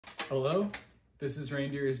Hello, this is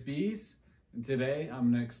Reindeer's Bees, and today I'm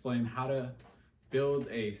going to explain how to build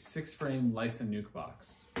a 6-frame lyson nuc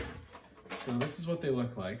box. So this is what they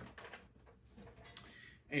look like,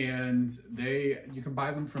 and you can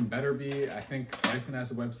buy them from Better Bee. I think Lyson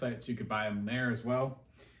has a website, so you could buy them there as well.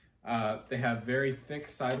 They have very thick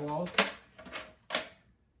sidewalls,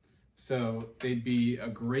 so they'd be a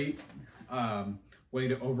great way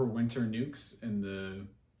to overwinter nucs in the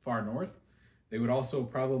far north. They would also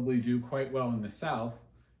probably do quite well in the south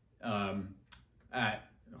at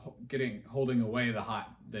holding away the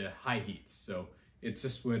high heats. So it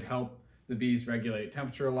just would help the bees regulate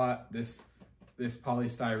temperature a lot. This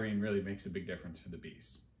polystyrene really makes a big difference for the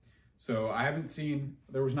bees. So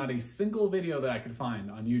there was not a single video that I could find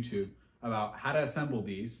on YouTube about how to assemble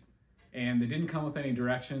these, and they didn't come with any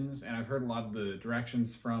directions. And I've heard a lot of the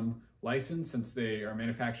directions from Lyson, since they are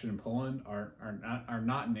manufactured in Poland, are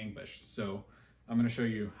not in English. So I'm going to show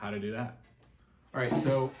you how to do that. All right,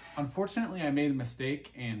 so unfortunately I made a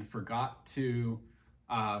mistake and forgot to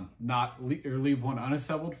leave one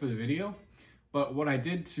unassembled for the video. But what I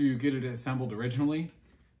did to get it assembled originally,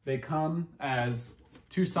 they come as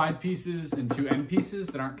 2 side pieces and 2 end pieces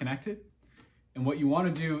that aren't connected. And what you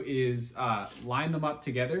want to do is line them up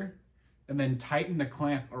together and then tighten the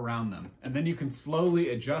clamp around them. And then you can slowly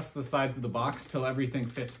adjust the sides of the box till everything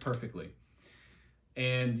fits perfectly.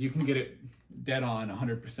 And you can get it dead on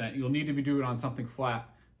 100%. You'll need to be doing it on something flat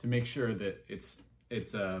to make sure that it's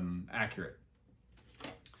accurate.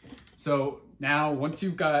 So now once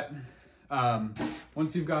you've got them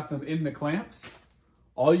in the clamps,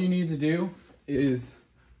 all you need to do is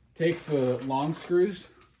take the long screws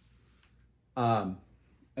and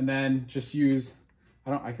then just use,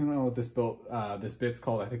 I don't know what this bit's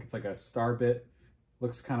called. I think it's like a star bit.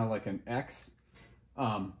 Looks kind of like an X.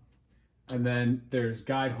 And then there's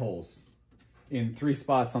guide holes in 3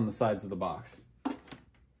 spots on the sides of the box.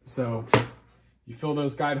 So you fill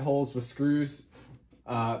those guide holes with screws.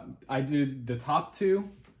 I did the top 2,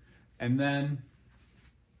 and then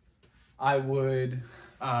I would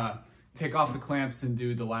take off the clamps and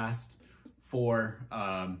do the last 4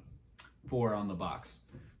 on the box.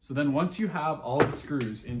 So then once you have all the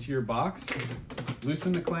screws into your box,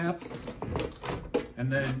 loosen the clamps, and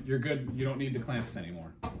then you're good. You don't need the clamps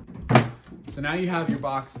anymore. So now you have your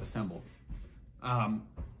box assembled.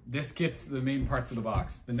 This gets the main parts of the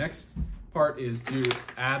box. The next part is to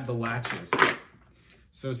add the latches.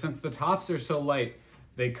 So since the tops are so light,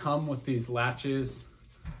 they come with these latches.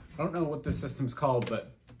 I don't know what this system's called,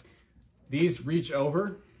 but these reach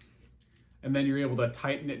over, and then you're able to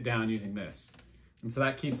tighten it down using this. And so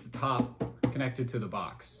that keeps the top connected to the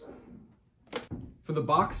box. For the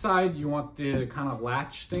box side, you want the kind of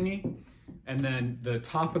latch thingy, and then the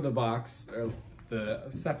top of the box, or the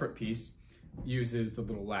separate piece, uses the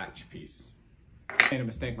little latch piece. I made a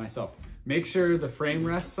mistake myself. Make sure the frame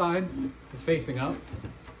rest side is facing up,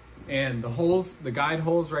 and the guide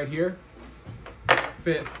holes right here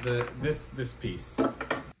fit this piece.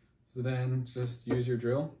 So then just use your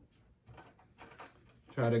drill.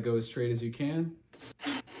 Try to go as straight as you can.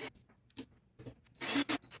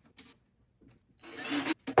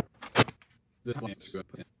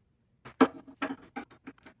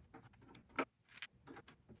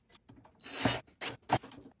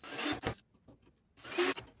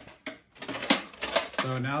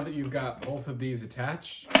 So now that you've got both of these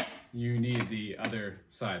attached, you need the other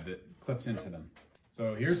side that clips into them.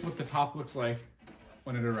 So here's what the top looks like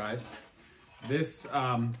when it arrives. This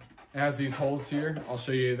has these holes here. I'll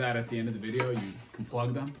show you that at the end of the video. You can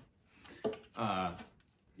plug them,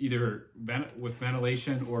 either with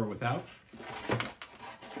ventilation or without.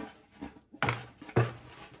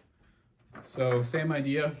 So same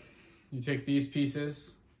idea. You take these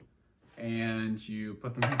pieces and you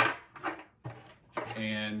put them in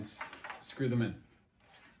and screw them in.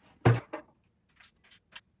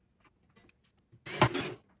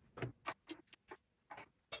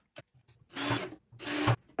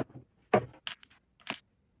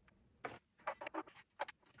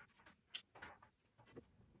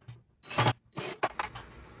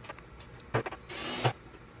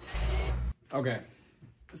 Okay,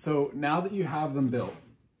 so now that you have them built,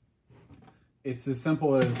 it's as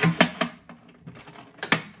simple as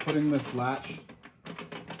putting this latch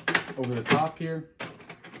over the top here,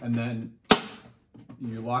 and then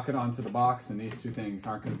you lock it onto the box, and these 2 things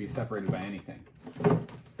aren't going to be separated by anything.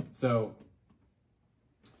 So,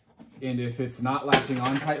 and if it's not latching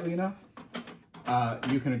on tightly enough,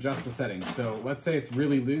 you can adjust the settings. So let's say it's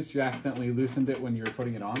really loose, you accidentally loosened it when you were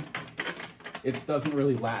putting it on. It doesn't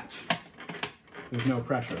really latch. There's no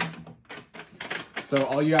pressure. So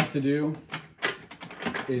all you have to do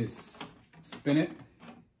is spin it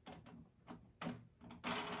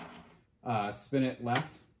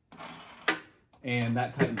left, and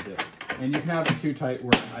that tightens it. And you can have it too tight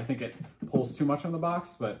where I think it pulls too much on the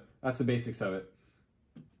box, but that's the basics of it.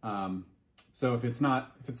 So if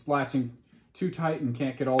it's latching too tight and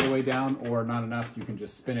can't get all the way down or not enough, you can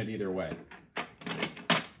just spin it either way.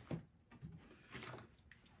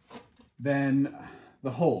 Then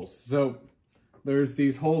the holes. So there's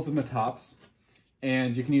these holes in the tops,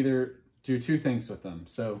 and you can either do two things with them.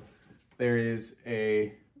 So there is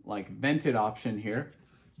a like vented option here.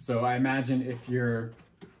 So I imagine if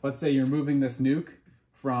let's say you're moving this nuc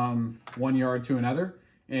from one yard to another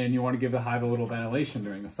and you want to give the hive a little ventilation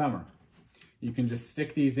during the summer, you can just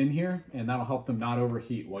stick these in here and that'll help them not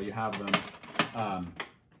overheat while you have them,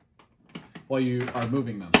 while you are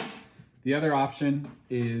moving them. The other option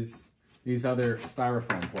is these other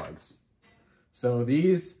styrofoam plugs. So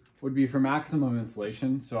these would be for maximum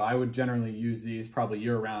insulation. So I would generally use these probably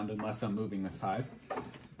year round unless I'm moving this hive.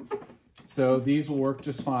 So these will work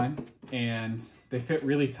just fine, and they fit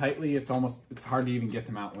really tightly. It's hard to even get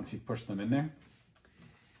them out once you've pushed them in there.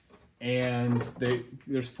 And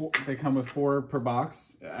they come with 4 per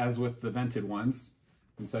box, as with the vented ones.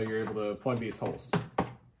 And so you're able to plug these holes.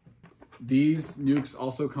 These nucs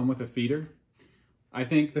also come with a feeder. I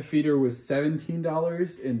think the feeder was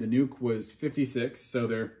 $17 and the nuc was $56, so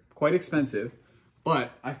they're quite expensive.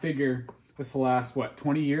 But I figure this will last, what,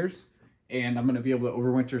 20 years? And I'm gonna be able to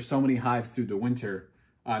overwinter so many hives through the winter.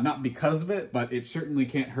 Not because of it, but it certainly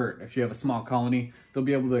can't hurt. If you have a small colony, they'll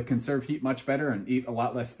be able to conserve heat much better and eat a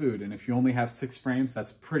lot less food. And if you only have 6 frames,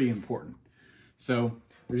 that's pretty important. So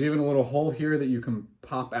there's even a little hole here that you can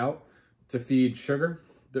pop out to feed sugar,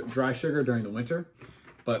 dry sugar during the winter.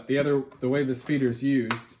 But the way this feeder is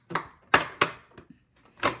used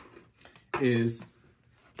is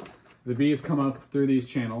the bees come up through these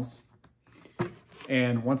channels,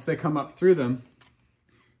 and once they come up through them,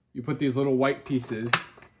 you put these little white pieces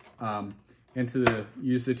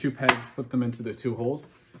use the 2 pegs, put them into the 2 holes,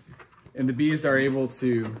 and the bees are able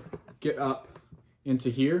to get up into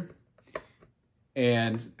here,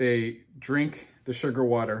 and they drink the sugar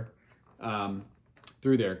water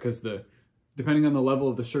through there, because depending on the level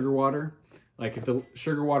of the sugar water, like if the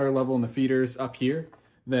sugar water level in the feeder is up here,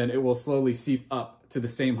 then it will slowly seep up to the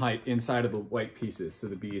same height inside of the white pieces so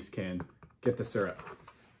the bees can get the syrup.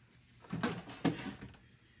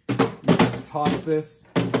 You just toss this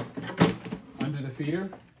under the feeder,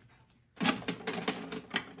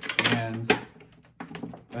 and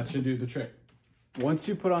that should do the trick. Once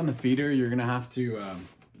you put on the feeder, you're gonna have to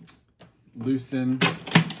loosen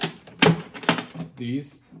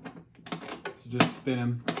these. So just spin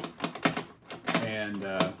them, and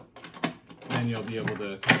then you'll be able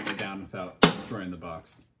to tighten it down without destroying the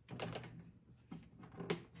box.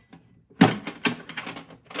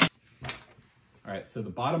 All right, so the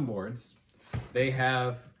bottom boards, they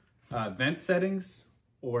have vent settings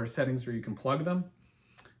or settings where you can plug them.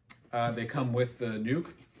 They come with the nuc.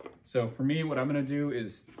 So for me, what I'm gonna do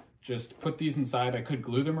is just put these inside. I could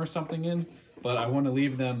glue them or something in, but I wanna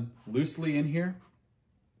leave them loosely in here.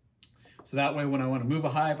 So that way, when I wanna move a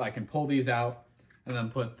hive, I can pull these out and then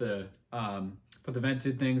put the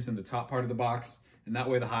vented things in the top part of the box. And that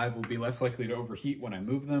way the hive will be less likely to overheat when I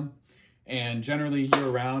move them. And generally year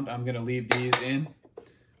round, I'm gonna leave these in.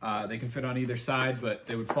 They can fit on either side, but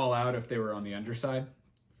they would fall out if they were on the underside.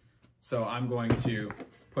 So I'm going to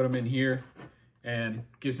put them in here, and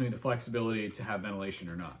gives me the flexibility to have ventilation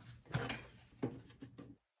or not.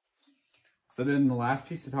 So then the last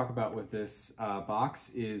piece to talk about with this box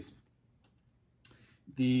is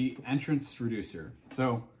the entrance reducer.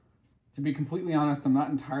 So to be completely honest, I'm not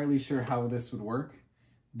entirely sure how this would work.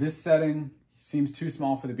 This setting seems too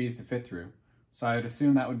small for the bees to fit through. So I would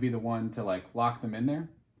assume that would be the one to like lock them in there.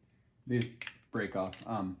 These break off.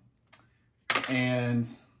 And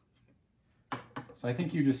so I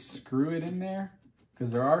think you just screw it in there,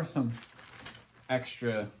 because there are some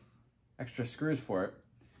extra screws for it.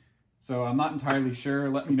 So I'm not entirely sure.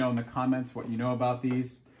 Let me know in the comments what you know about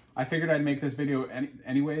these. I figured I'd make this video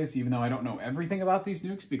anyways, even though I don't know everything about these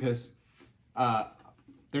nucs, because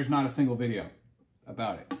there's not a single video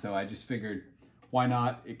about it. So I just figured, why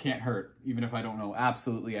not? It can't hurt, even if I don't know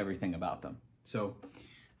absolutely everything about them. So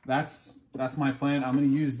that's my plan. I'm gonna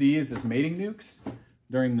use these as mating nucs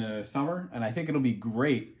during the summer, and I think it'll be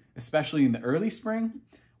great, especially in the early spring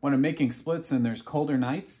when I'm making splits and there's colder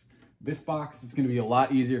nights. This box is gonna be a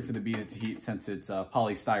lot easier for the bees to heat since it's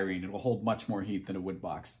polystyrene. It will hold much more heat than a wood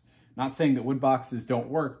box. Not saying that wood boxes don't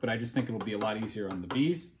work, but I just think it'll be a lot easier on the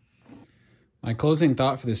bees. My closing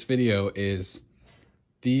thought for this video is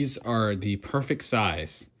these are the perfect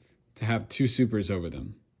size to have 2 supers over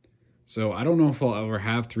them. So I don't know if I'll ever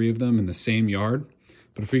have 3 of them in the same yard,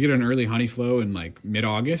 but if we get an early honey flow in like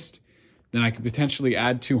mid-August, then I could potentially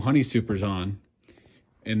add 2 honey supers on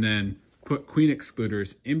and then put queen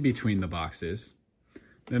excluders in between the boxes.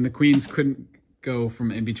 Then the queens couldn't go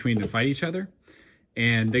from in between to fight each other,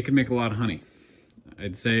 and they could make a lot of honey.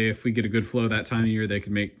 I'd say if we get a good flow that time of year, they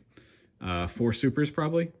could make 4 supers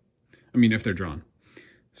probably. I mean, if they're drawn.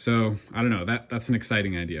 So I don't know, that's an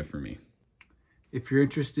exciting idea for me. If you're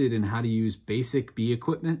interested in how to use basic bee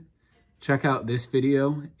equipment, check out this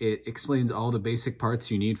video. It explains all the basic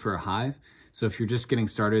parts you need for a hive. So if you're just getting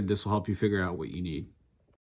started, this will help you figure out what you need.